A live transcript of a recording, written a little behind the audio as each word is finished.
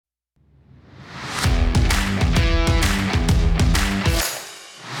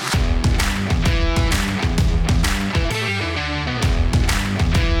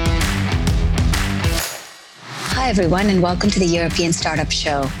everyone, and welcome to the European Startup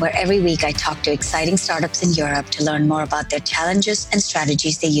Show, where every week I talk to exciting startups in Europe to learn more about their challenges and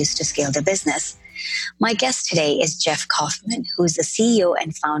strategies they use to scale their business. My guest today is Jeff Kofman, who is the CEO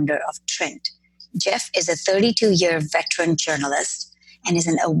and founder of Trint. Jeff is a 32-year veteran journalist and is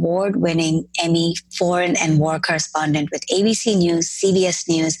an award-winning Emmy foreign and war correspondent with ABC News, CBS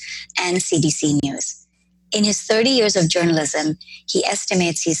News, and CDC News. In his 30 years of journalism, he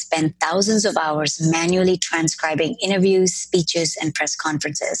estimates he's spent thousands of hours manually transcribing interviews, speeches, and press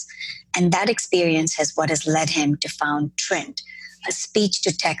conferences. And that experience has what has led him to found Trint, a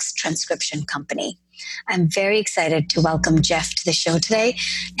speech-to-text transcription company. I'm very excited to welcome Jeff to the show today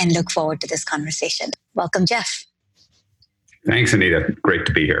and look forward to this conversation. Welcome, Jeff. Thanks, Anita. Great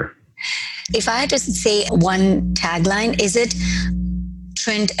to be here. If I had to say one tagline, is it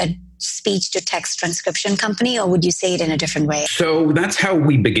Trint a speech-to-text transcription company, or would you say it in a different way? So that's how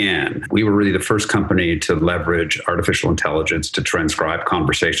we began. We were really the first company to leverage artificial intelligence to transcribe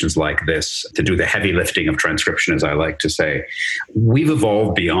conversations like this, to do the heavy lifting of transcription, as I like to say. We've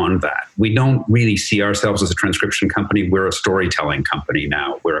evolved beyond that. We don't really see ourselves as a transcription company. We're a storytelling company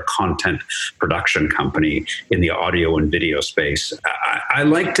now. We're a content production company in the audio and video space. I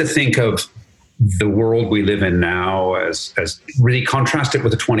like to think of the world we live in now as really contrasted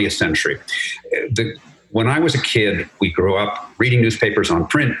with the 20th century. When I was a kid, we grew up reading newspapers on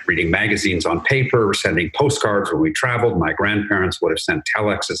print, reading magazines on paper, sending postcards when we traveled. My grandparents would have sent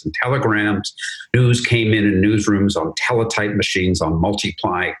telexes and telegrams. News came in newsrooms on teletype machines on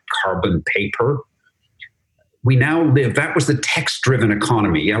multiply carbon paper. We now live, that was the text-driven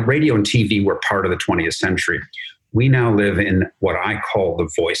economy. Yeah, radio and TV were part of the 20th century. We now live in what I call the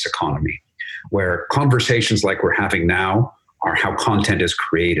voice economy, where conversations like we're having now are how content is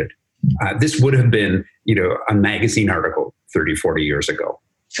created. This would have been, a magazine article 30, 40 years ago.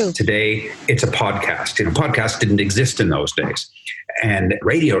 True. Today, it's a podcast. Podcasts didn't exist in those days. And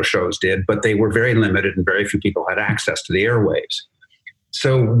radio shows did, but they were very limited and very few people had access to the airwaves.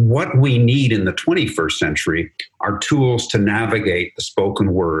 So what we need in the 21st century are tools to navigate the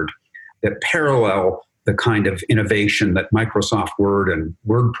spoken word that parallel the kind of innovation that Microsoft Word and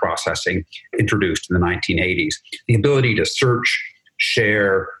word processing introduced in the 1980s. The ability to search,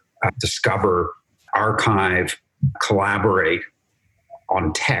 share, discover, archive, collaborate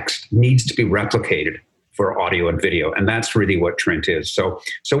on text needs to be replicated for audio and video. And that's really what Trint is. So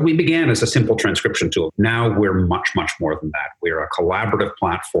we began as a simple transcription tool. Now we're much, much more than that. We're a collaborative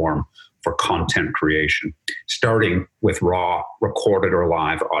platform for content creation, starting with raw, recorded or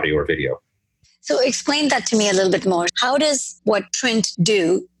live audio or video. So explain that to me a little bit more. How does what Trint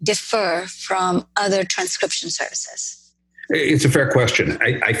do differ from other transcription services? It's a fair question.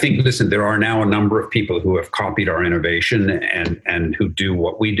 I think, listen, there are now a number of people who have copied our innovation and who do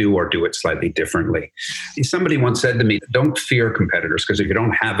what we do or do it slightly differently. Somebody once said to me, don't fear competitors, because if you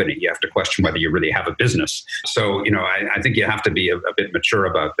don't have any, you have to question whether you really have a business. So, I think you have to be a bit mature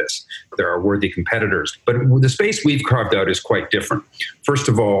about this. There are worthy competitors. But the space we've carved out is quite different. First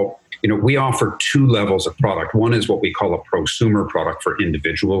of all, we offer two levels of product. One is what we call a prosumer product for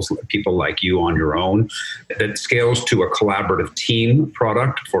individuals, people like you on your own, that scales to a collaborative team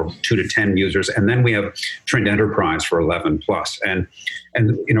product for 2 to 10 users. And then we have Trint Enterprise for 11 plus. And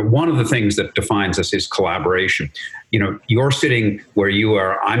one of the things that defines us is collaboration. You're sitting where you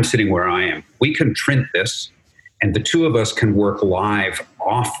are, I'm sitting where I am. We can Trint this, and the two of us can work live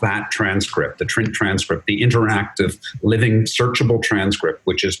off that transcript, the Trint transcript, the interactive, living, searchable transcript,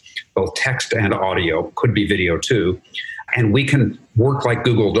 which is both text and audio, could be video too. And we can work like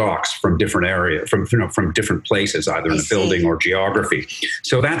Google Docs from different areas, from different places, either in a building or geography.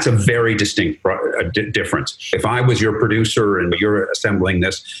 So that's a very distinct difference. If I was your producer and you're assembling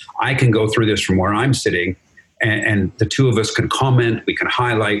this, I can go through this from where I'm sitting, and the two of us can comment, we can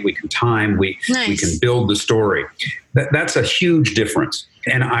highlight, we can time, we can build the story. That's a huge difference.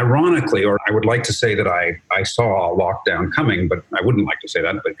 And ironically, or I would like to say that I saw a lockdown coming, but I wouldn't like to say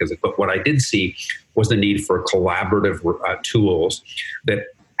that but what I did see was the need for collaborative tools that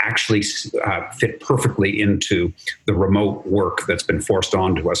actually fit perfectly into the remote work that's been forced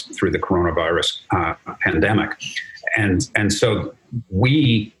onto us through the coronavirus pandemic. And so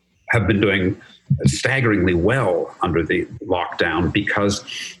we have been doing staggeringly well under the lockdown because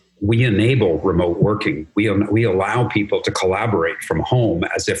we enable remote working. We allow people to collaborate from home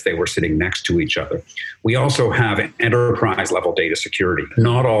as if they were sitting next to each other. We also have enterprise level data security.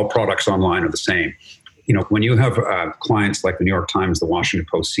 Not all products online are the same. When you have clients like the New York Times, the Washington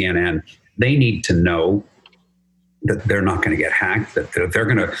Post, CNN, they need to know that they're not going to get hacked, that they're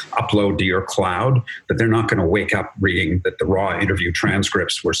going to upload to your cloud, that they're not going to wake up reading that the raw interview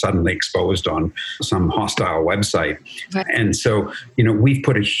transcripts were suddenly exposed on some hostile website. Right. And so, we've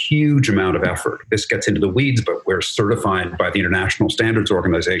put a huge amount of effort. This gets into the weeds, but we're certified by the International Standards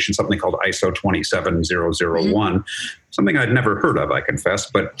Organization, something called ISO 27001, something I'd never heard of, I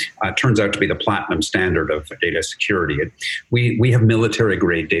confess, but it turns out to be the platinum standard of data security. We have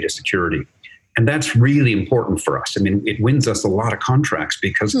military-grade data security. And that's really important for us. I mean, it wins us a lot of contracts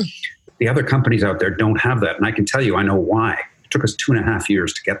because the other companies out there don't have that. And I can tell you, I know why. It took us 2.5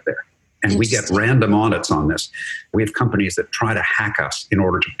 years to get there. And we get random audits on this. We have companies that try to hack us in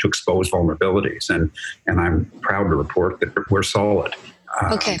order to expose vulnerabilities. And I'm proud to report that we're solid.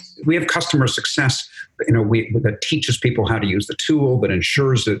 Okay. We have customer success, that teaches people how to use the tool, that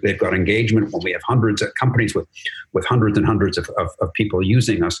ensures that they've got engagement. When we have hundreds of companies with hundreds and hundreds of people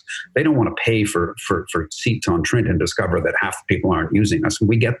using us, they don't want to pay for seats on Trint and discover that half the people aren't using us. And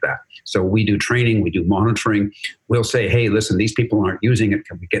we get that. So we do training, we do monitoring. We'll say, hey, listen, these people aren't using it.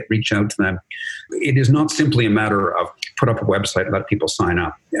 Can we reach out to them? It is not simply a matter of put up a website, let people sign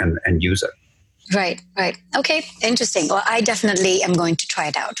up and use it. Right. Okay, interesting. Well, I definitely am going to try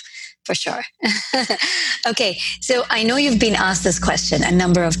it out for sure. Okay, so I know you've been asked this question a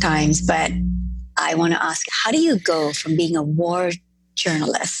number of times, but I want to ask, how do you go from being a war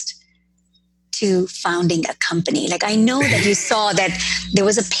journalist to founding a company? Like, I know that you saw that there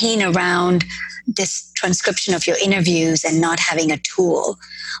was a pain around this transcription of your interviews and not having a tool,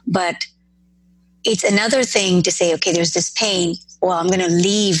 but it's another thing to say, okay, there's this pain. Well, I'm going to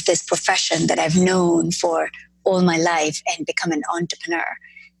leave this profession that I've known for all my life and become an entrepreneur.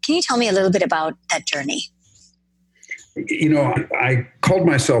 Can you tell me a little bit about that journey? I called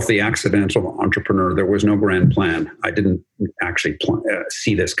myself the accidental entrepreneur. There was no grand plan. I didn't actually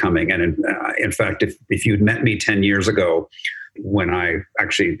see this coming. And in fact, if you'd met me 10 years ago, when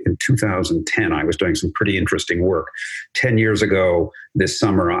in 2010, I was doing some pretty interesting work. 10 years ago this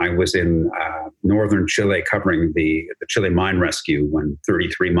summer, I was in northern Chile covering the Chile mine rescue when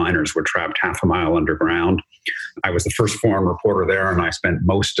 33 miners were trapped half a mile underground. I was the first foreign reporter there, and I spent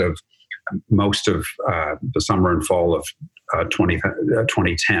most of the summer and fall of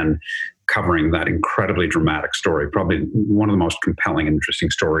 2010 covering that incredibly dramatic story, probably one of the most compelling and interesting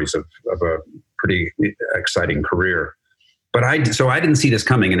stories of a pretty exciting career. But I didn't see this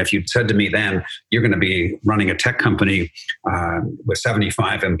coming. And if you'd said to me then, you're going to be running a tech company with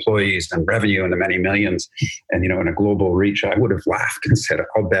 75 employees and revenue in the many millions and, in a global reach, I would have laughed and said,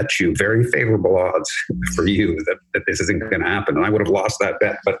 I'll bet you very favorable odds for you that this isn't going to happen. And I would have lost that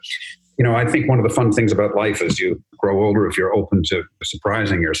bet. But, I think one of the fun things about life as you grow older, if you're open to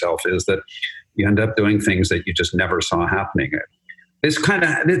surprising yourself, is that you end up doing things that you just never saw happening.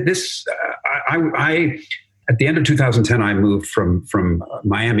 At the end of 2010, I moved from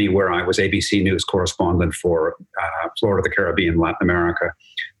Miami, where I was ABC News correspondent for Florida, the Caribbean, Latin America,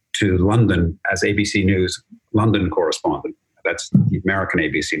 to London as ABC News London correspondent. That's the American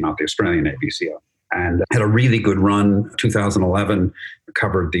ABC, not the Australian ABC. And had a really good run. 2011,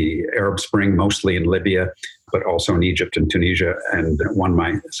 covered the Arab Spring, mostly in Libya, but also in Egypt and Tunisia, and won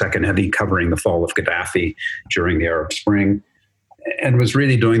my second Emmy covering the fall of Gaddafi during the Arab Spring, and was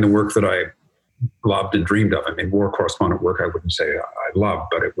really doing the work that I loved and dreamed of. I mean, war correspondent work, I wouldn't say I loved,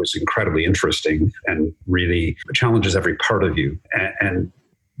 but it was incredibly interesting and really challenges every part of you and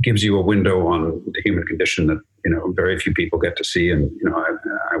gives you a window on the human condition that, very few people get to see. And,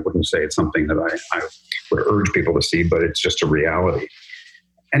 I wouldn't say it's something that I would urge people to see, but it's just a reality.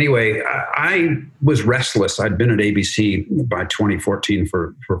 Anyway, I was restless. I'd been at ABC by 2014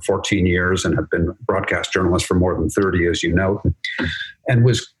 for 14 years and have been a broadcast journalist for more than 30, as you know, and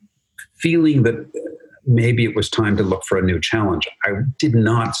was feeling that maybe it was time to look for a new challenge. I did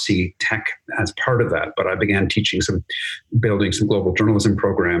not see tech as part of that, but I began building some global journalism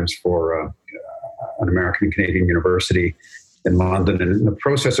programs for an American and Canadian university in London. And in the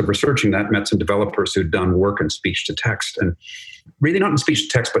process of researching that, met some developers who'd done work in speech to text, and really not in speech to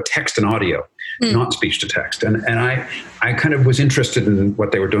text, but text and audio, not speech to text. And I kind of was interested in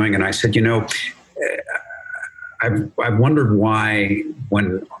what they were doing. And I said, I've wondered why,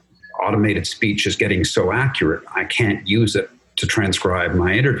 when automated speech is getting so accurate, I can't use it to transcribe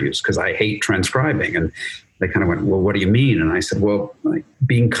my interviews because I hate transcribing. And they kind of went, well, what do you mean? And I said, well,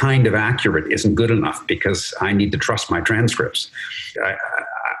 being kind of accurate isn't good enough because I need to trust my transcripts.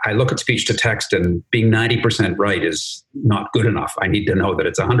 I look at speech to text, and being 90% right is not good enough. I need to know that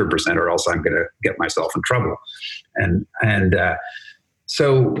it's 100%, or else I'm going to get myself in trouble. And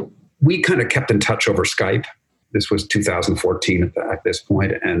so we kind of kept in touch over Skype. This was 2014 at this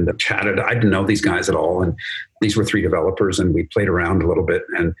point, and chatted. I didn't know these guys at all. And these were 3 developers, and we played around a little bit.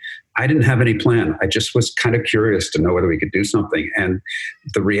 And I didn't have any plan. I just was kind of curious to know whether we could do something. And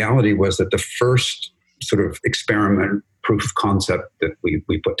the reality was that the first sort of experiment proof of concept that we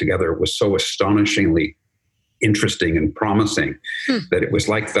put together was so astonishingly interesting and promising that it was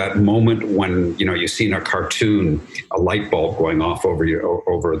like that moment when, you see in a cartoon a light bulb going off over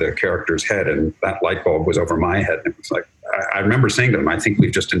the character's head, and that light bulb was over my head. And it was like, I remember saying to them, I think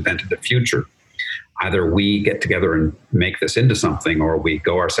we've just invented the future. Either we get together and make this into something, or we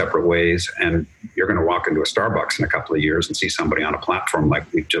go our separate ways, and you're going to walk into a Starbucks in a couple of years and see somebody on a platform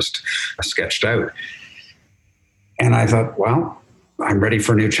like we've just sketched out. And I thought, well, I'm ready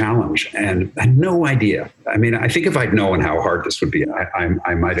for a new challenge. And I had no idea. I mean, I think if I'd known how hard this would be,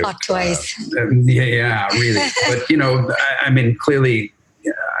 I might have. Thought twice. Yeah, really. But, I mean, clearly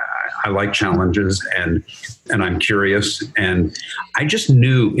I like challenges and I'm curious. And I just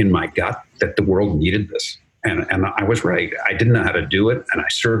knew in my gut that the world needed this. And I was right. I didn't know how to do it. And I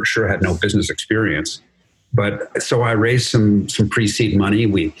sure had no business experience. But so I raised some pre-seed money.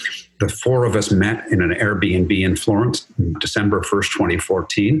 The 4 of us met in an Airbnb in Florence, December 1st,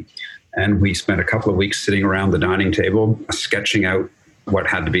 2014. And we spent a couple of weeks sitting around the dining table, sketching out what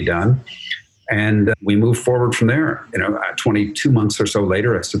had to be done. And we moved forward from there. 22 months or so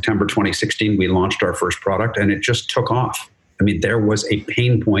later, at September 2016, we launched our first product, and it just took off. I mean, there was a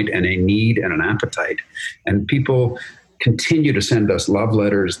pain point and a need and an appetite. And people continue to send us love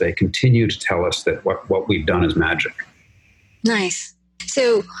letters. They continue to tell us that what we've done is magic. Nice.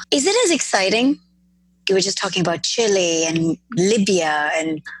 So is it as exciting? You were just talking about Chile and Libya,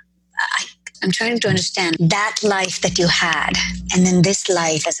 and I'm trying to understand that life that you had and then this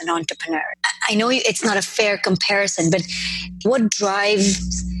life as an entrepreneur. I know it's not a fair comparison, but what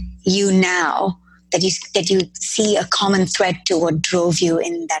drives you now that you see a common thread to what drove you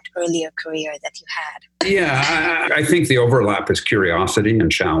in that earlier career that you had? Yeah, I think the overlap is curiosity and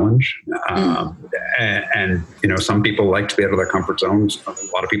challenge. And some people like to be out of their comfort zones. A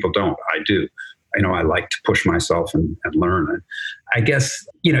lot of people don't. I do. I like to push myself and learn. And I guess,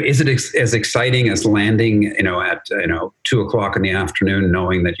 is it as exciting as landing, at 2:00 in the afternoon,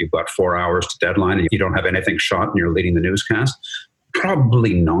 knowing that you've got 4 hours to deadline and you don't have anything shot and you're leading the newscast?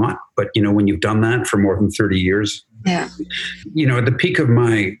 Probably not. But, when you've done that for more than 30 years, yeah. At the peak of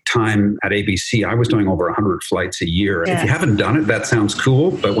my time at ABC, I was doing over 100 flights a year. Yeah. If you haven't done it, that sounds cool.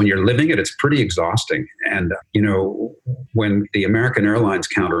 But when you're living it, it's pretty exhausting. And, when the American Airlines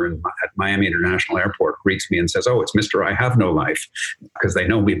counter at Miami International Airport greets me and says, "Oh, it's Mr. I Have No Life," because they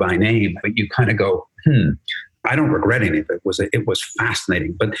know me by name, but you kind of go, I don't regret any of it. It was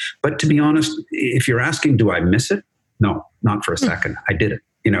fascinating. But to be honest, if you're asking, do I miss it? No, not for a second. I did it.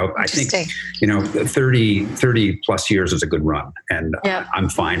 I think, 30 plus years is a good run, and I'm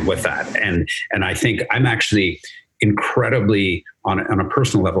fine with that. And I think I'm actually incredibly, on a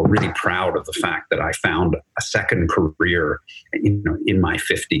personal level, really proud of the fact that I found a second career, in my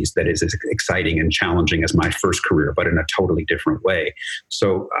 50s that is as exciting and challenging as my first career, but in a totally different way.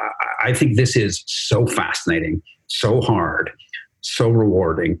 So I think this is so fascinating, so hard, so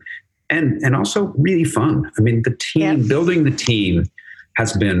rewarding, and also really fun. I mean, the team, building the team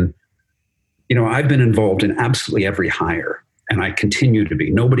has been, I've been involved in absolutely every hire, and I continue to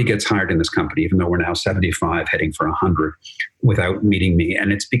be. Nobody gets hired in this company, even though we're now 75, heading for 100, without meeting me.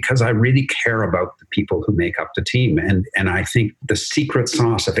 And it's because I really care about the people who make up the team. And I think the secret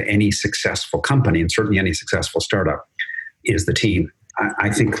sauce of any successful company, and certainly any successful startup, is the team. I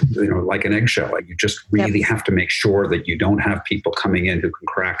think, like an eggshell, you just really have to make sure that you don't have people coming in who can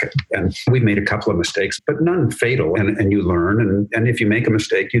crack it. And we've made a couple of mistakes, but none fatal. And you learn. And if you make a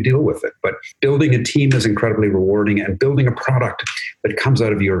mistake, you deal with it. But building a team is incredibly rewarding, and building a product that comes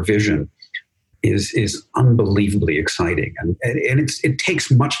out of your vision is unbelievably exciting. And it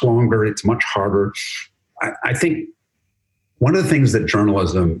takes much longer. It's much harder. I think one of the things that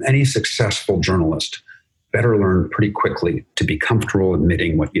journalism, any successful journalist, better learn pretty quickly to be comfortable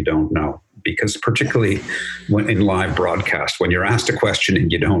admitting what you don't know. Because particularly when in live broadcast, when you're asked a question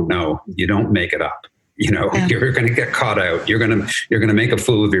and you don't know, you don't make it up. You're going to get caught out. You're going to make a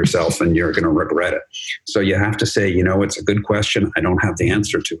fool of yourself, and you're going to regret it. So you have to say, it's a good question. I don't have the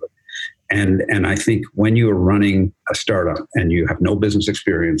answer to it. And I think when you are running a startup and you have no business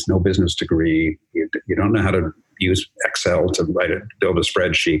experience, no business degree, you don't know how to use Excel to build a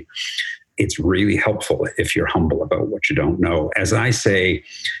spreadsheet, it's really helpful if you're humble about what you don't know. As I say,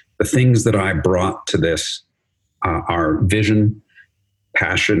 the things that I brought to this are vision,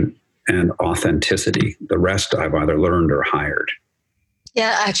 passion, and authenticity. The rest I've either learned or hired.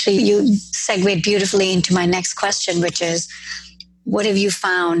 Yeah, actually, you segued beautifully into my next question, which is, what have you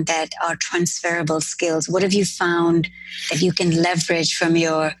found that are transferable skills? What have you found that you can leverage from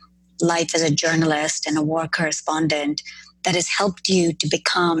your life as a journalist and a war correspondent that has helped you to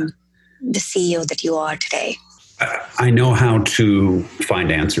become the CEO that you are today? I know how to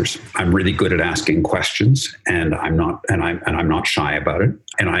find answers. I'm really good at asking questions, and I'm not shy about it.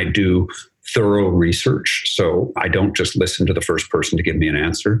 And I do thorough research, so I don't just listen to the first person to give me an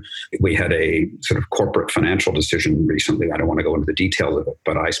answer. We had a sort of corporate financial decision recently. I don't want to go into the details of it,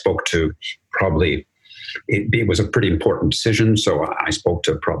 but I spoke to probably, it was a pretty important decision, so I spoke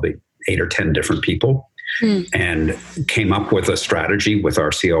to probably 8 or 10 different people and came up with a strategy with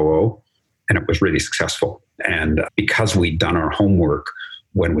our COO, and it was really successful. And because we'd done our homework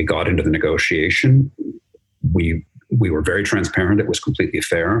when we got into the negotiation, we were very transparent. It was completely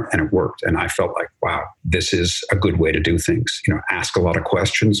fair, and it worked. And I felt like, wow, this is a good way to do things. Ask a lot of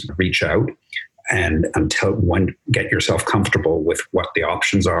questions, reach out, and get yourself comfortable with what the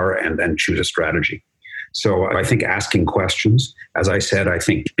options are, and then choose a strategy. So I think asking questions, as I said, I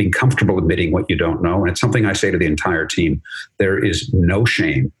think being comfortable admitting what you don't know, and it's something I say to the entire team. There is no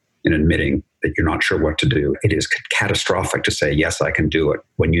shame in admitting that you're not sure what to do. It is catastrophic to say, yes, I can do it,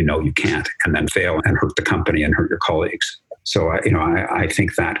 when you know you can't, and then fail and hurt the company and hurt your colleagues. So, I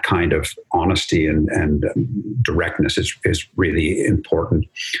think that kind of honesty and directness is really important.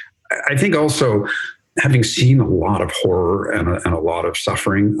 I think also, having seen a lot of horror and a lot of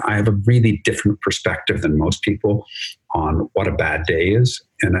suffering, I have a really different perspective than most people on what a bad day is.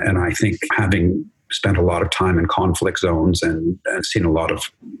 And I think, having spent a lot of time in conflict zones and seen a lot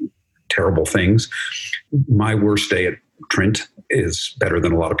of terrible things, my worst day at Trint is better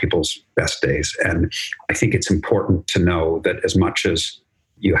than a lot of people's best days. And I think it's important to know that as much as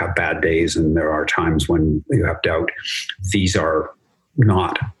you have bad days and there are times when you have doubt, these are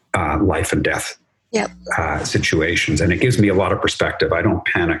not life and death situations. And it gives me a lot of perspective. I don't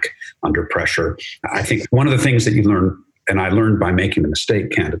panic under pressure. I think one of the things that you learn, and I learned by making the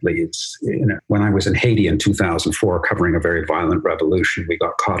mistake, candidly, is when I was in Haiti in 2004 covering a very violent revolution, we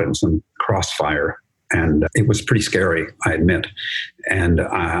got caught in some crossfire, and it was pretty scary, I admit. And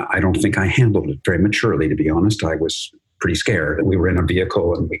I don't think I handled it very maturely, to be honest. I was pretty scared. We were in a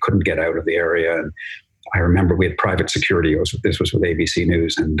vehicle and we couldn't get out of the area. And I remember we had private security. This was with ABC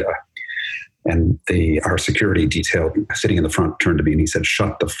News, and our security detail sitting in the front turned to me and he said,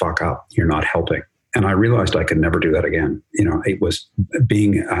 "Shut the fuck up. You're not helping." And I realized I could never do that again. It was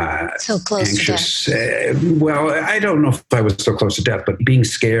being so close anxious. to death. Well, I don't know if I was so close to death, but being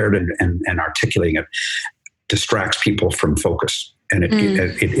scared and articulating it distracts people from focus. And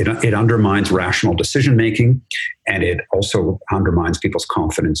it undermines rational decision making, and it also undermines people's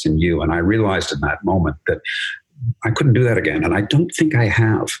confidence in you. And I realized in that moment that I couldn't do that again. And I don't think I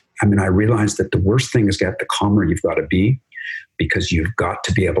have. I realized that the worst thing is the calmer you've got to be, because you've got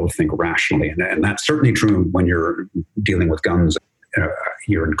to be able to think rationally. And that's certainly true when you're dealing with guns.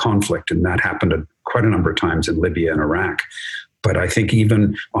 You're in conflict, and that happened quite a number of times in Libya and Iraq. But I think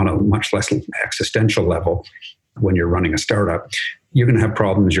even on a much less existential level, when you're running a startup, you're going to have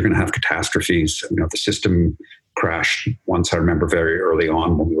problems. You're going to have catastrophes. The system crashed once. I remember very early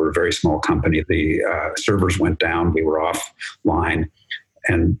on when we were a very small company, the servers went down. We were offline.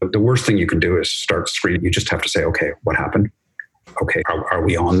 And the worst thing you can do is start screening. You just have to say, okay, what happened? Okay, are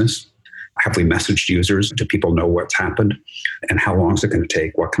we on this? Have we messaged users? Do people know what's happened? And how long is it going to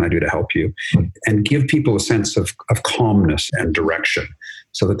take? What can I do to help you? And give people a sense of calmness and direction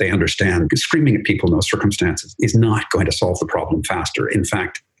so that they understand. Screaming at people in those circumstances is not going to solve the problem faster. In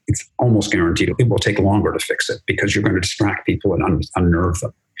fact, it's almost guaranteed it will take longer to fix it, because you're going to distract people and unnerve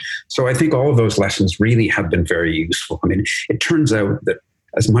them. So I think all of those lessons really have been very useful. It turns out that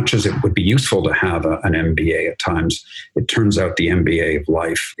as much as it would be useful to have an MBA at times, it turns out the MBA of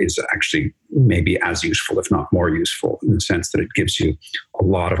life is actually maybe as useful, if not more useful, in the sense that it gives you a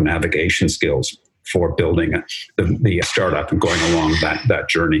lot of navigation skills for building the startup and going along that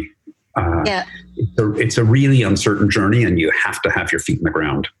journey. It's a really uncertain journey, and you have to have your feet in the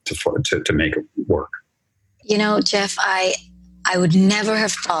ground to make it work. Jeff, I would never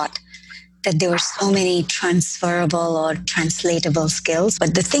have thought that there were so many transferable or translatable skills.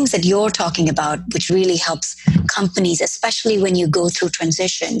 But the things that you're talking about, which really helps companies, especially when you go through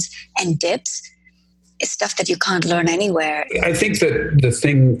transitions and dips, is stuff that you can't learn anywhere. I think that the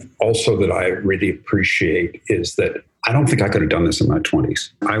thing also that I really appreciate is that I don't think I could have done this in my 20s.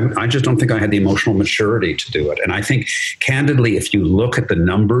 I just don't think I had the emotional maturity to do it. And I think, candidly, if you look at the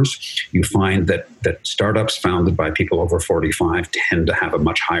numbers, you find that startups founded by people over 45 tend to have a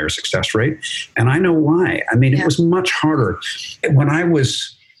much higher success rate. And I know why. I mean, it was much harder. When I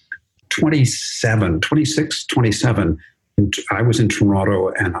was 26, 27, I was in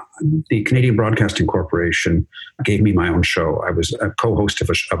Toronto, and the Canadian Broadcasting Corporation gave me my own show. I was a co-host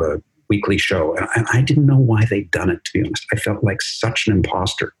of a weekly show, and I didn't know why they'd done it, to be honest. I felt like such an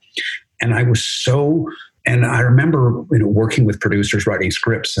imposter. And I remember working with producers writing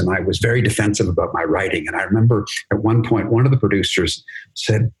scripts, and I was very defensive about my writing. And I remember at one point, one of the producers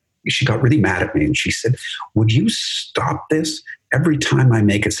said, she got really mad at me, and she said, "Would you stop this? Every time I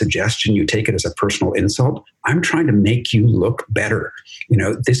make a suggestion, you take it as a personal insult. I'm trying to make you look better.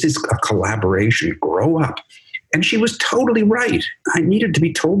 This is a collaboration. Grow up." And she was totally right. I needed to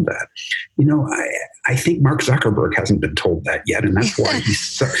be told that. I think Mark Zuckerberg hasn't been told that yet, and that's why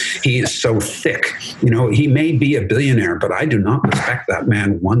he is so thick. He may be a billionaire, but I do not respect that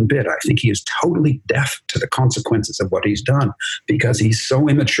man one bit. I think he is totally deaf to the consequences of what he's done because he's so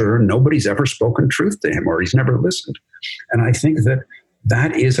immature. Nobody's ever spoken truth to him, or he's never listened. And I think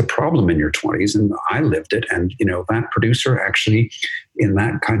that is a problem in your 20s, and I lived it. And that producer actually, in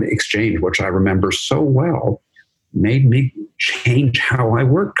that kind of exchange, which I remember so well, made me change how I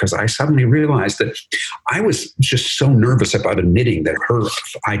worked, because I suddenly realized that I was just so nervous about admitting that her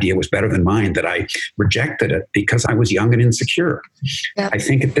idea was better than mine that I rejected it because I was young and insecure. Yep. I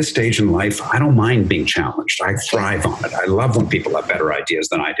think at this stage in life, I don't mind being challenged. I thrive on it. I love when people have better ideas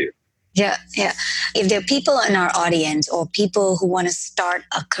than I do. Yeah. If there are people in our audience or people who want to start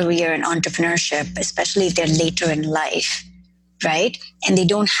a career in entrepreneurship, especially if they're later in life, right? And they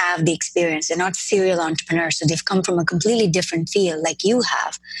don't have the experience. They're not serial entrepreneurs. So they've come from a completely different field like you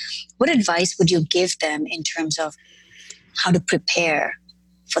have. What advice would you give them in terms of how to prepare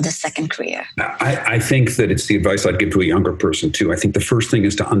for the second career? I think that it's the advice I'd give to a younger person too. I think the first thing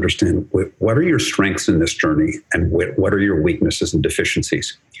is to understand what are your strengths in this journey and what are your weaknesses and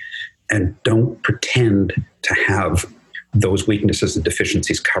deficiencies. And don't pretend to have those weaknesses and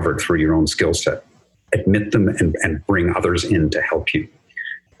deficiencies covered through your own skill set. Admit them and bring others in to help you.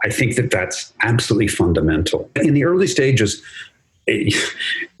 I think that's absolutely fundamental. In the early stages,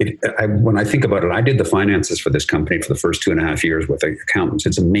 when I think about it, I did the finances for this company for the first 2.5 years with accountants.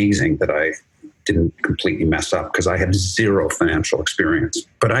 It's amazing that I didn't completely mess up because I had zero financial experience.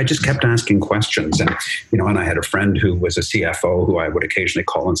 But I just kept asking questions. And, and I had a friend who was a CFO who I would occasionally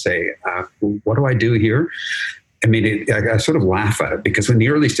call and say, what do I do here? I mean, I sort of laugh at it because in the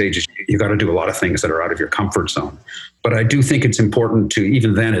early stages, you got to do a lot of things that are out of your comfort zone. But I do think it's important to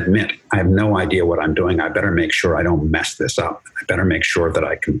even then admit, I have no idea what I'm doing. I better make sure I don't mess this up. I better make sure that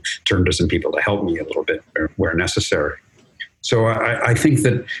I can turn to some people to help me a little bit where necessary. So I think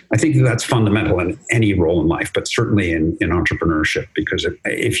that's fundamental in any role in life, but certainly in entrepreneurship, because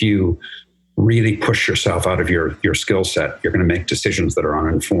if you really push yourself out of your skill set, you're going to make decisions that are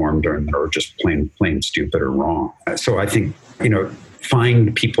uninformed or that are just plain stupid or wrong. So I think,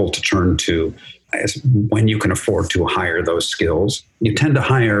 find people to turn to when you can afford to hire those skills. You tend to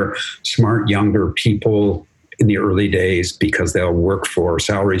hire smart, younger people in the early days because they'll work for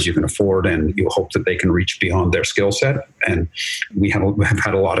salaries you can afford and you hope that they can reach beyond their skill set. And we have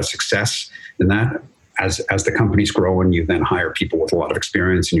had a lot of success in that. As the companies grow and you then hire people with a lot of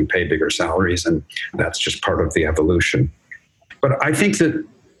experience and you pay bigger salaries, and that's just part of the evolution. But I think that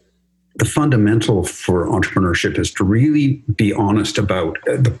the fundamental for entrepreneurship is to really be honest about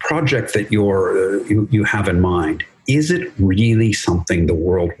the project that you have in mind. Is it really something the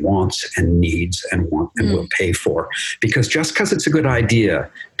world wants and needs and will pay for? Because just because it's a good idea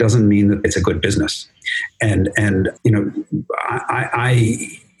doesn't mean that it's a good business. And I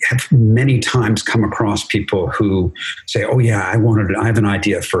have many times come across people who say, "Oh yeah, I have an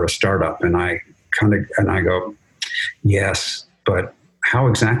idea for a startup," and I go, "Yes, but how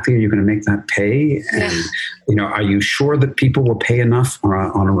exactly are you going to make that pay? And are you sure that people will pay enough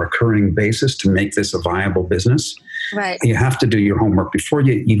on a recurring basis to make this a viable business?" Right. You have to do your homework before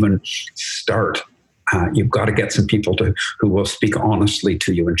you even start. You've got to get some people who will speak honestly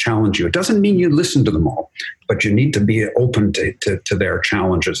to you and challenge you. It doesn't mean you listen to them all, but you need to be open to their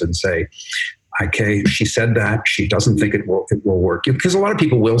challenges and say, okay, she said that. She doesn't think it will work. Because a lot of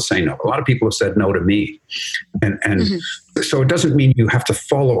people will say no. A lot of people have said no to me. And so it doesn't mean you have to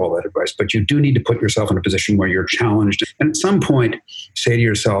follow all that advice, but you do need to put yourself in a position where you're challenged. And at some point, say to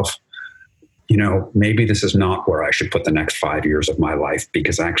yourself, maybe this is not where I should put the next 5 years of my life,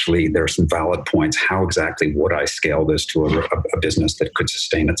 because actually there are some valid points. How exactly would I scale this to a business that could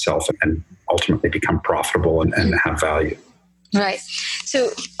sustain itself and ultimately become profitable and have value? Right. So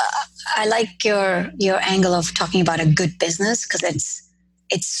I like your angle of talking about a good business, because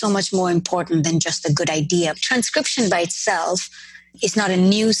it's so much more important than just a good idea. Transcription by itself is not a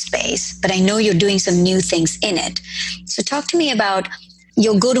new space, but I know you're doing some new things in it. So talk to me about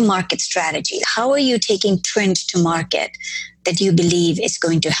your go-to-market strategy. How are you taking Trint to market that you believe is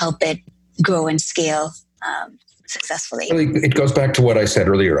going to help it grow and scale successfully? Well, it goes back to what I said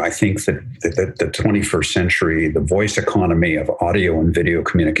earlier. I think that the 21st century, the voice economy of audio and video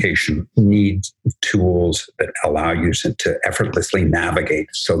communication needs tools that allow you to effortlessly navigate,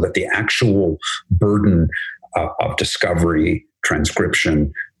 so that the actual burden of discovery,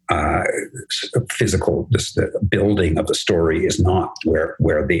 transcription, physical, the building of the story is not where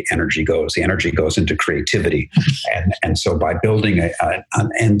the energy goes. The energy goes into creativity. And so by building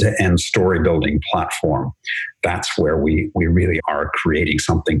an end-to-end story building platform, that's where we really are creating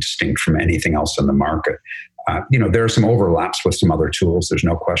something distinct from anything else in the market. There are some overlaps with some other tools, there's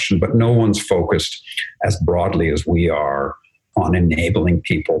no question, but no one's focused as broadly as we are on enabling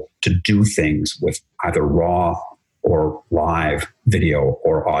people to do things with either raw or live video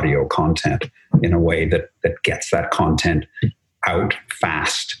or audio content in a way that gets that content out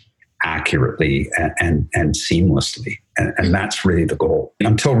fast, accurately, and seamlessly. And that's really the goal.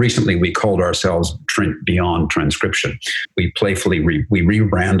 Until recently, we called ourselves Trint Beyond Transcription. We playfully we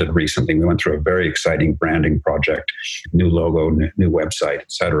rebranded recently. We went through a very exciting branding project, new logo, new website,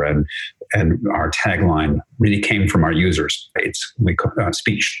 et cetera. And our tagline really came from our users. It's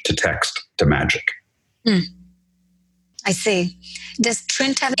speech to text to magic. I see. Does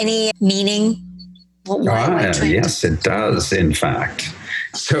Trint have any meaning? Why Trint? Yes, it does, in fact.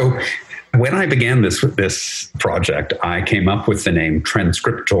 So when I began this project, I came up with the name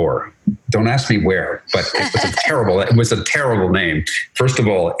Transcriptor. Don't ask me where, but it was a terrible name. First of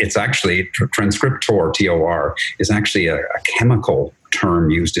all, it's actually Transcriptor, T-O-R, is actually a chemical term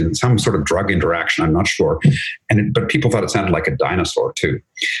used in some sort of drug interaction. I'm not sure. But people thought it sounded like a dinosaur too.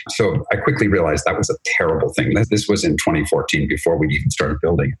 So I quickly realized that was a terrible thing. This was in 2014, before we even started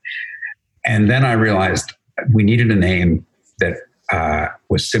building it. And then I realized we needed a name that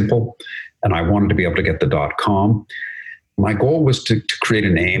was simple, and I wanted to be able to get the .com. My goal was to create a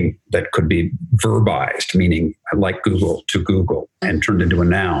name that could be verbized, meaning like Google to Google, and turned into a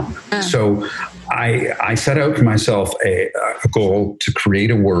noun. So I set out for myself a goal to create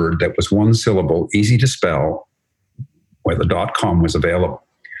a word that was one syllable, easy to spell, where the .com was available.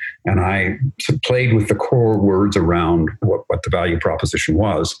 And I played with the core words around what the value proposition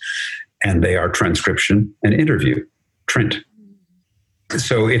was, and they are transcription and interview, Trint.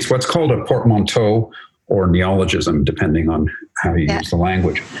 So it's what's called a portmanteau or neologism, depending on how you use the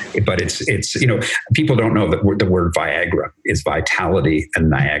language. But it's people don't know that the word Viagra is vitality and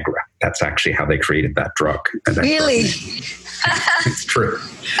Niagara. That's actually how they created that drug. Really? It's true.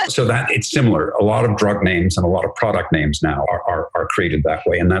 So that it's similar. A lot of drug names and a lot of product names now are created that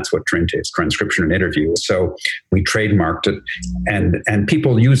way. And that's what Trint is, transcription and interview. So we trademarked it, and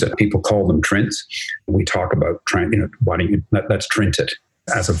people use it. People call them Trints. We talk about, why don't you, let's Trint it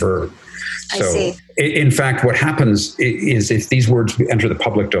as a verb. So, in fact, what happens is if these words enter the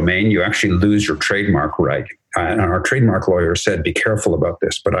public domain, you actually lose your trademark right. And our trademark lawyer said, be careful about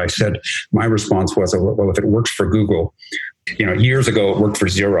this. But I said, my response was, well, if it works for Google, years ago, it worked for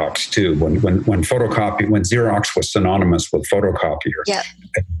Xerox too. When Xerox was synonymous with photocopier,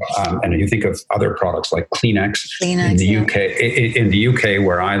 and you think of other products like Kleenex in the UK. In the UK,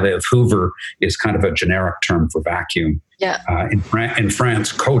 where I live, Hoover is kind of a generic term for vacuum. In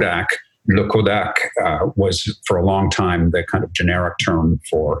France, Kodak, Le Kodak was for a long time the kind of generic term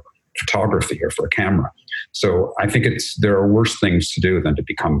for photography or for a camera. So I think there are worse things to do than to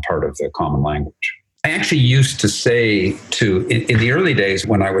become part of the common language. I actually used to say in the early days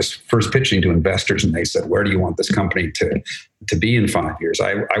when I was first pitching to investors and they said, where do you want this company to be in 5 years?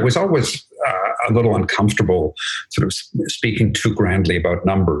 I was always a little uncomfortable sort of speaking too grandly about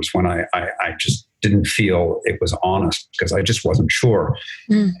numbers when I just didn't feel it was honest, because I just wasn't sure.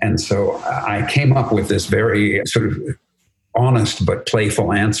 And so I came up with this very sort of honest but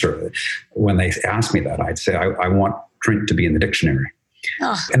playful answer. When they asked me that, I'd say, I want Trint to be in the dictionary.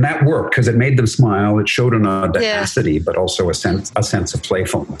 And that worked because it made them smile. It showed an audacity, but also a sense of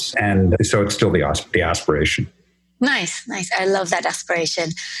playfulness. And so it's still the aspiration. Nice. I love that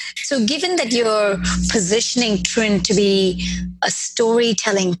aspiration. So given that you're positioning Trint to be a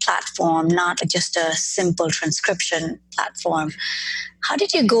storytelling platform, not just a simple transcription platform, how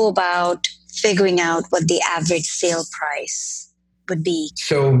did you go about figuring out what the average sale price would be?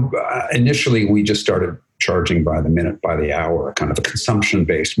 So initially, we just started charging by the minute, by the hour, kind of a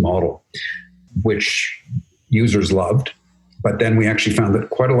consumption-based model, which users loved. But then we actually found that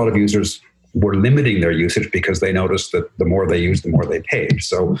quite a lot of users were limiting their usage because they noticed that the more they used, the more they paid.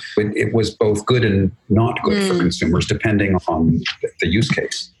 So it was both good and not good for consumers, depending on the use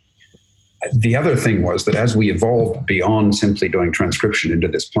case. The other thing was that as we evolved beyond simply doing transcription into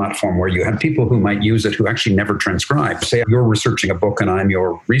this platform where you had people who might use it who actually never transcribe. Say you're researching a book and I'm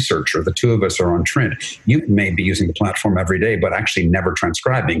your researcher. The two of us are on Trint. You may be using the platform every day, but actually never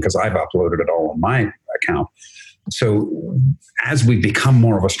transcribing because I've uploaded it all on my account. So as we become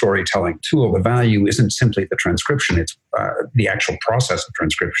more of a storytelling tool, the value isn't simply the transcription. It's the actual process of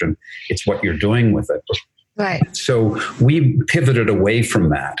transcription. It's what you're doing with it. Right. So we pivoted away from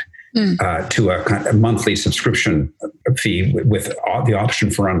that to a kind of monthly subscription fee with the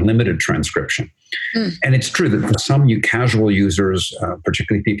option for unlimited transcription. And it's true that some casual users,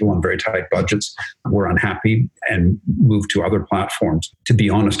 particularly people on very tight budgets, were unhappy and moved to other platforms. To be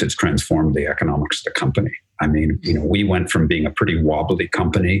honest, it's transformed the economics of the company. I mean, we went from being a pretty wobbly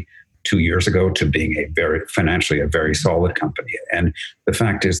company 2 years ago to being financially a very solid company. And the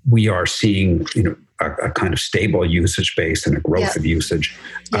fact is we are seeing, a kind of stable usage base and a growth of usage.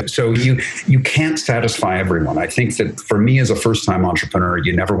 So you can't satisfy everyone. I think that for me as a first-time entrepreneur,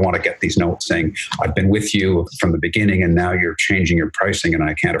 you never want to get these notes saying, I've been with you from the beginning and now you're changing your pricing and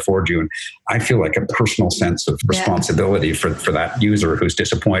I can't afford you. And I feel like a personal sense of responsibility for that user who's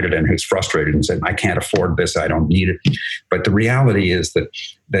disappointed and who's frustrated and said, I can't afford this, I don't need it. But the reality is that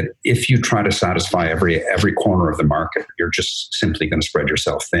if you try to satisfy every corner of the market, you're just simply going to spread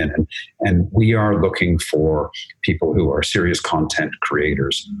yourself thin. And we are looking for people who are serious content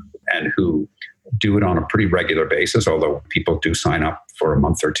creators and who do it on a pretty regular basis, although people do sign up for a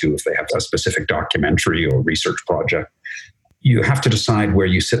month or two if they have a specific documentary or research project. You have to decide where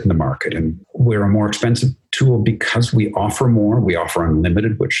you sit in the market. And we're a more expensive tool because we offer more. We offer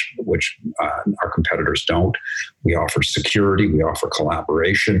unlimited, which our competitors don't. We offer security. We offer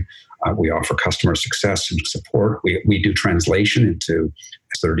collaboration. We offer customer success and support. We do translation into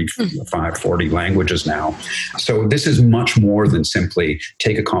 35, 40 languages now. So this is much more than simply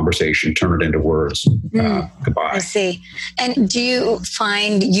take a conversation, turn it into words. Goodbye. I see. And do you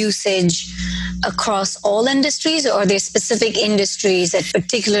find usage across all industries, or are there specific industries that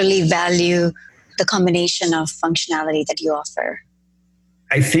particularly value the combination of functionality that you offer?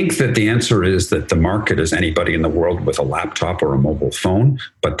 I think that the answer is that the market is anybody in the world with a laptop or a mobile phone.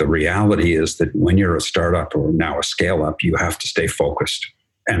 But the reality is that when you're a startup or now a scale up, you have to stay focused.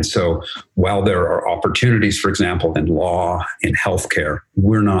 And so while there are opportunities, for example, in law, in healthcare,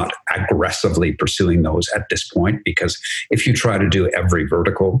 we're not aggressively pursuing those at this point, because if you try to do every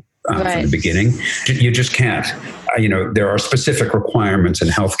vertical from the beginning, you just can't. There are specific requirements in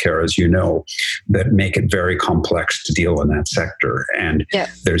healthcare, as you know, that make it very complex to deal in that sector. And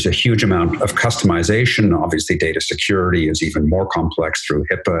there's a huge amount of customization. Obviously, data security is even more complex through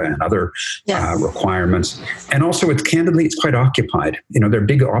HIPAA and other requirements. And also, it's quite occupied. There are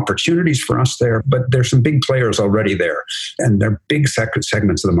big opportunities for us there, but there's some big players already there. And they're big segments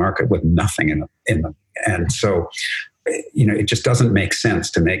of the market with nothing in them. And so it just doesn't make sense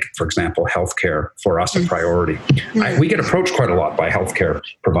to make, for example, healthcare for us a priority. We get approached quite a lot by healthcare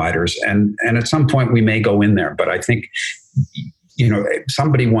providers, and at some point we may go in there. But I think,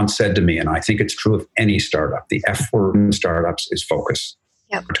 somebody once said to me, and I think it's true of any startup, the F word in startups is focus.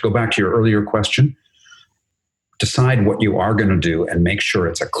 To go back to your earlier question, decide what you are going to do and make sure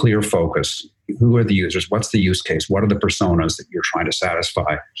it's a clear focus. Who are the users? What's the use case? What are the personas that you're trying to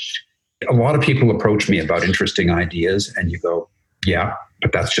satisfy? A lot of people approach me about interesting ideas and you go, yeah,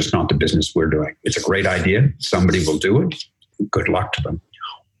 but that's just not the business we're doing. It's a great idea. Somebody will do it. Good luck to them.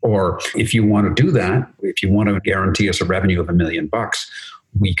 Or if you want to do that, if you want to guarantee us a revenue of $1 million,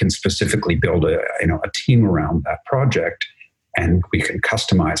 we can specifically build a team around that project and we can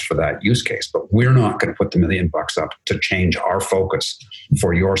customize for that use case. But we're not going to put the $1 million up to change our focus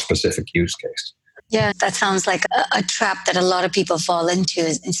for your specific use case. Yeah, that sounds like a trap that a lot of people fall into,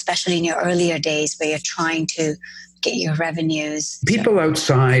 especially in your earlier days where you're trying to get your revenues. People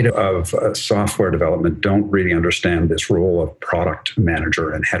outside of software development don't really understand this role of product manager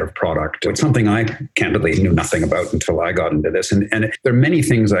and head of product. It's something I candidly knew nothing about until I got into this. And there are many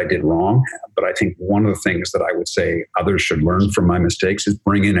things I did wrong, but I think one of the things that I would say others should learn from my mistakes is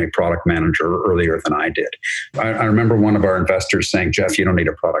bring in a product manager earlier than I did. I remember one of our investors saying, Jeff, you don't need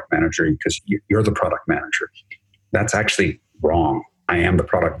a product manager because you're the product manager. That's actually wrong. I am the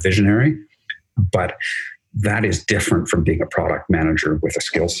product visionary, but that is different from being a product manager with a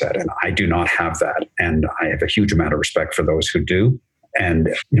skill set. And I do not have that. And I have a huge amount of respect for those who do. And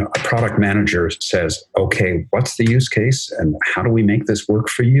a product manager says, okay, what's the use case? And how do we make this work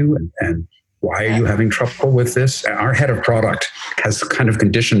for you? And why are you having trouble with this? Our head of product has kind of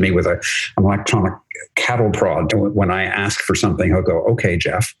conditioned me with an electronic cattle prod. When I ask for something, he'll go, okay,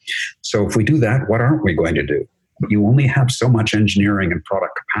 Jeff, so if we do that, what aren't we going to do? You only have so much engineering and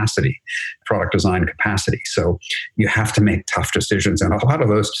product capacity, product design capacity. So you have to make tough decisions. And a lot of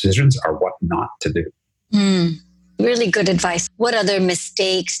those decisions are what not to do. Really good advice. What other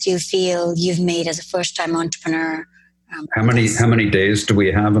mistakes do you feel you've made as a first-time entrepreneur? How many days do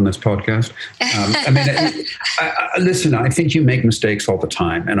we have on this podcast? Listen, I think you make mistakes all the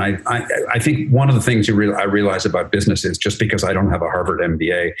time. And I think one of the things I realize about business is just because I don't have a Harvard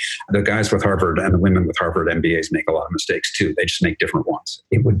MBA, the guys with Harvard and the women with Harvard MBAs make a lot of mistakes too. They just make different ones.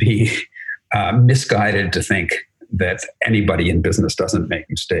 It would be misguided to think that anybody in business doesn't make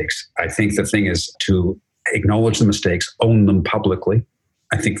mistakes. I think the thing is to acknowledge the mistakes, own them publicly.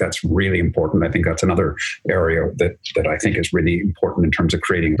 I think that's really important. I think that's another area that I think is really important in terms of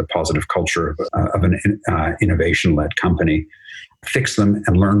creating the positive culture of an innovation-led company. Fix them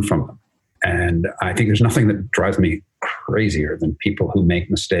and learn from them. And I think there's nothing that drives me crazier than people who make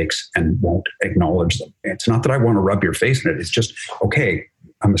mistakes and won't acknowledge them. It's not that I want to rub your face in it. It's just, okay,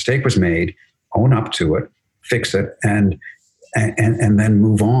 a mistake was made, own up to it, fix it, and then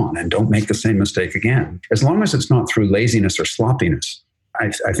move on and don't make the same mistake again. As long as it's not through laziness or sloppiness,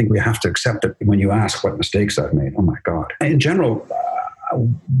 I think we have to accept it. When you ask what mistakes I've made, oh my God. In general,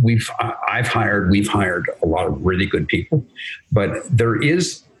 we've hired a lot of really good people, but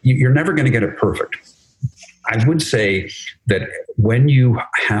you're never going to get it perfect. I would say that when you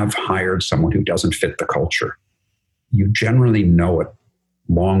have hired someone who doesn't fit the culture, you generally know it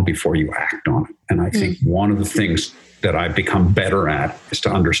long before you act on it. And I think one of the things that I've become better at is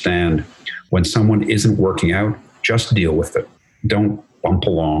to understand when someone isn't working out, just deal with it. Don't bump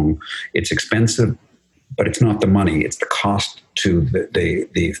along. It's expensive, but it's not the money. It's the cost to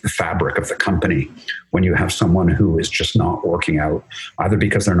the fabric of the company when you have someone who is just not working out, either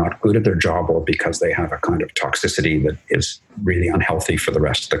because they're not good at their job or because they have a kind of toxicity that is really unhealthy for the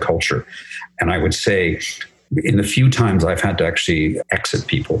rest of the culture. And I would say in the few times I've had to actually exit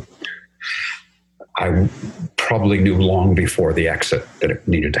people, I probably knew long before the exit that it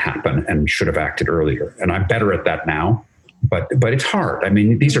needed to happen and should have acted earlier. And I'm better at that now. But it's hard. I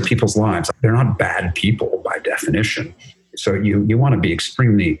mean, these are people's lives. They're not bad people by definition. So you want to be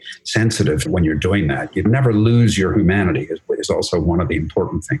extremely sensitive when you're doing that. You never lose your humanity is also one of the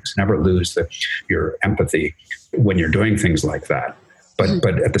important things. Never lose your empathy when you're doing things like that.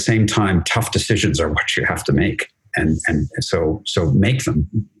 But at the same time, tough decisions are what you have to make. And so make them.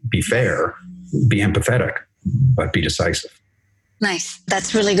 Be fair, be empathetic, but be decisive. Nice.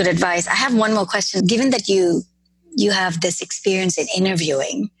 That's really good advice. I have one more question. Given that you have this experience in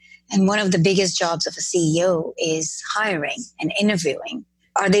interviewing, and one of the biggest jobs of a CEO is hiring and interviewing.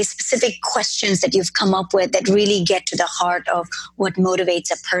 Are there specific questions that you've come up with that really get to the heart of what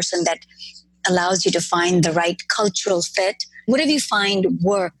motivates a person, that allows you to find the right cultural fit? What have you find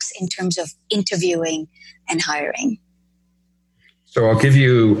works in terms of interviewing and hiring? So I'll give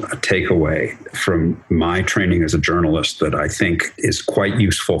you a takeaway from my training as a journalist that I think is quite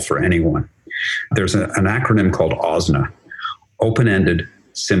useful for anyone. There's an acronym called OSNA, open-ended,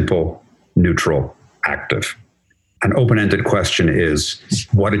 simple, neutral, active. An open-ended question is,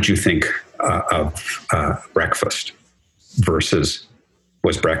 what did you think of breakfast versus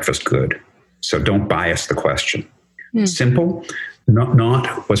was breakfast good? So don't bias the question. Simple,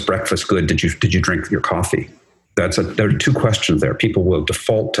 not was breakfast good? Did you drink your coffee? There are two questions there. People will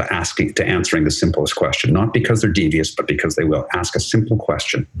default to answering the simplest question, not because they're devious, but because they will ask a simple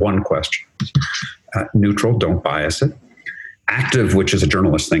question, one question. Neutral, don't bias it. Active, which is a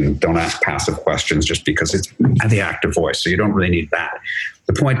journalist thing, don't ask passive questions just because it's the active voice, so you don't really need that.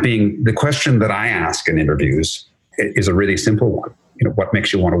 The point being, the question that I ask in interviews is a really simple one. What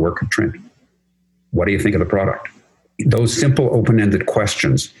makes you want to work at Trint? What do you think of the product? Those simple open-ended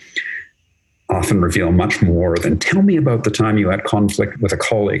questions often reveal much more than tell me about the time you had conflict with a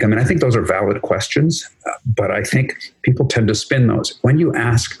colleague. I mean, I think those are valid questions, but I think people tend to spin those. When you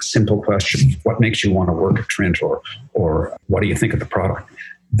ask simple questions, what makes you want to work at Trint, or what do you think of the product?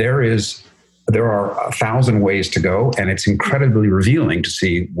 There are 1,000 ways to go, and it's incredibly revealing to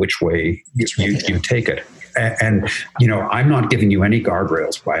see which way you take it. And, I'm not giving you any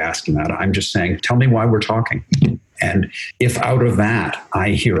guardrails by asking that. I'm just saying, tell me why we're talking. And if out of that, I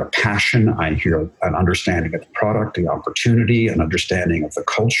hear a passion, I hear an understanding of the product, the opportunity, an understanding of the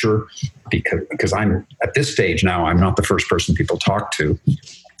culture, because I'm at this stage now, I'm not the first person people talk to.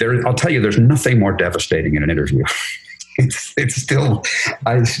 I'll tell you, there's nothing more devastating in an interview. It's still,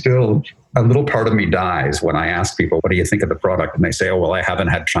 a little part of me dies when I ask people, what do you think of the product? And they say, oh, well, I haven't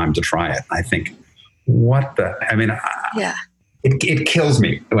had time to try it. I think, it kills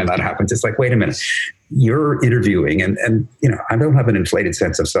me when that happens. It's like, wait a minute, you're interviewing and I don't have an inflated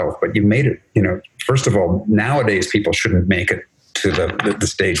sense of self, but you made it, first of all, nowadays people shouldn't make it to the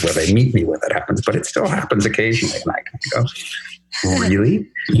stage where they meet me when that happens, but it still happens occasionally. And I can go, really?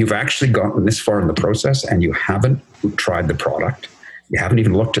 You've actually gotten this far in the process and you haven't tried the product. You haven't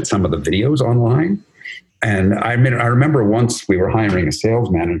even looked at some of the videos online. And I remember once we were hiring a sales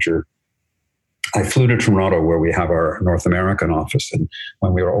manager. I flew to Toronto where we have our North American office. And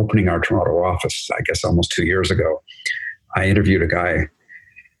when we were opening our Toronto office, I guess almost 2 years ago, I interviewed a guy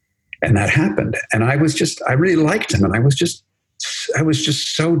and that happened. And I really liked him. And I was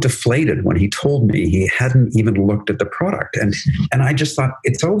just so deflated when he told me he hadn't even looked at the product. And I just thought,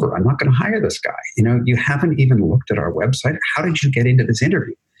 it's over. I'm not going to hire this guy. You haven't even looked at our website. How did you get into this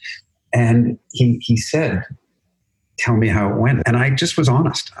interview? And he said, tell me how it went. And I just was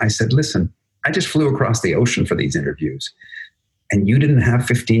honest. I said, listen, I just flew across the ocean for these interviews. And you didn't have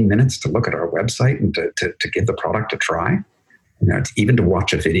 15 minutes to look at our website and to give the product a try? Even to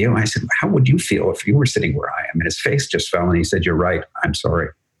watch a video. I said, how would you feel if you were sitting where I am? And his face just fell and he said, you're right. I'm sorry.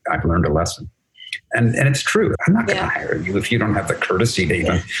 I've learned a lesson. And it's true. I'm not going to hire you if you don't have the courtesy to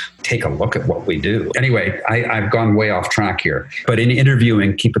even take a look at what we do. Anyway, I've gone way off track here. But in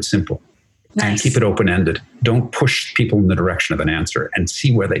interviewing, keep it simple. Nice. And keep it open-ended. Don't push people in the direction of an answer and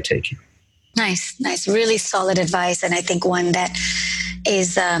see where they take you. Nice. Really solid advice. And I think one that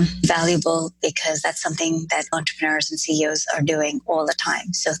is valuable because that's something that entrepreneurs and CEOs are doing all the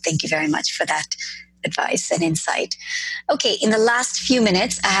time. So thank you very much for that advice and insight. Okay, in the last few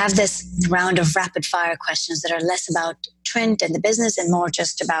minutes, I have this round of rapid fire questions that are less about Trint and the business and more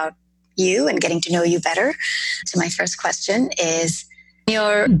just about you and getting to know you better. So my first question is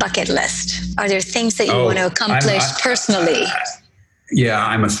your bucket list. Are there things that you want to accomplish personally? Yeah,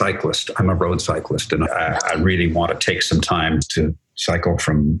 I'm a cyclist. I'm a road cyclist. And I really want to take some time to cycle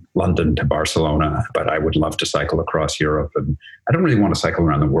from London to Barcelona, but I would love to cycle across Europe. And I don't really want to cycle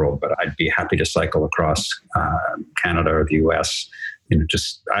around the world, but I'd be happy to cycle across Canada or the US.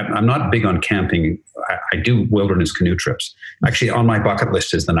 I'm not big on camping. I do wilderness canoe trips. Actually, on my bucket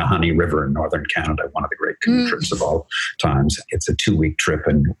list is the Nahanni River in northern Canada, one of the great canoe trips of all times. It's a 2-week trip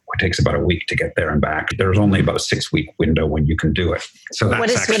and it takes about a week to get there and back. There's only about a 6-week window when you can do it. So that's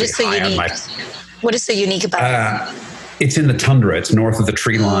what is so unique? What is so unique about it? It's in the tundra. It's north of the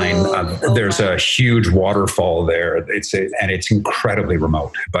tree line. There's a huge waterfall there. And it's incredibly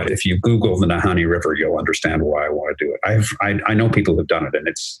remote. But if you Google the Nahanni River, you'll understand why I want to do it. I know people who've done it, and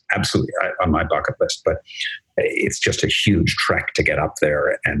it's absolutely on my bucket list. But it's just a huge trek to get up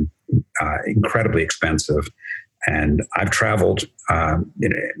there, and incredibly expensive. And I've traveled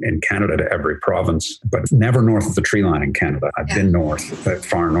in Canada to every province, but never north of the tree line in Canada. I've been north,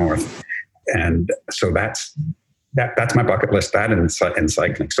 far north, and so that's my bucket list, that and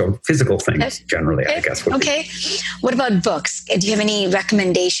cycling. So physical things generally, I guess. Okay. What about books? Do you have any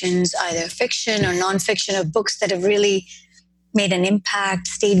recommendations, either fiction or nonfiction, of books that have really made an impact,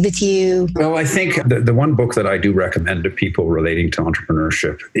 stayed with you? Well, I think the one book that I do recommend to people relating to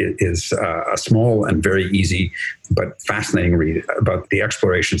entrepreneurship is a small and very easy but fascinating read about the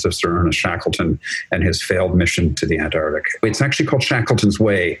explorations of Sir Ernest Shackleton and his failed mission to the Antarctic. It's actually called Shackleton's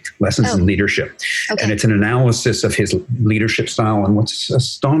Way, Lessons in Leadership. Okay. And it's an analysis of his leadership style. And what's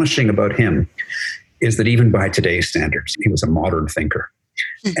astonishing about him is that even by today's standards, he was a modern thinker.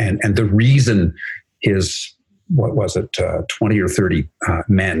 And the reason his 20 or 30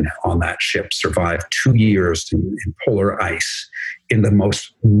 men on that ship survived 2 years in polar ice in the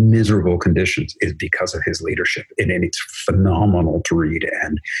most miserable conditions is because of his leadership. And it's phenomenal to read.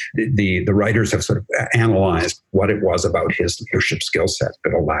 And the writers have sort of analyzed what it was about his leadership skill set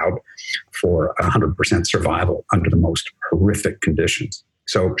that allowed for 100% survival under the most horrific conditions.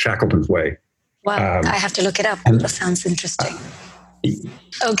 So Shackleton's Way. Wow, I have to look it up. That sounds interesting.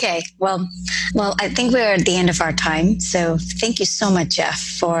 Okay, well, I think we're at the end of our time. So thank you so much, Jeff,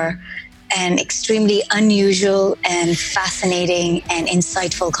 for an extremely unusual and fascinating and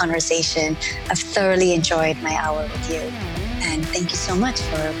insightful conversation. I've thoroughly enjoyed my hour with you. And thank you so much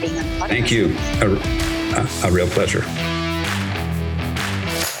for being on the podcast. Thank you. A real pleasure.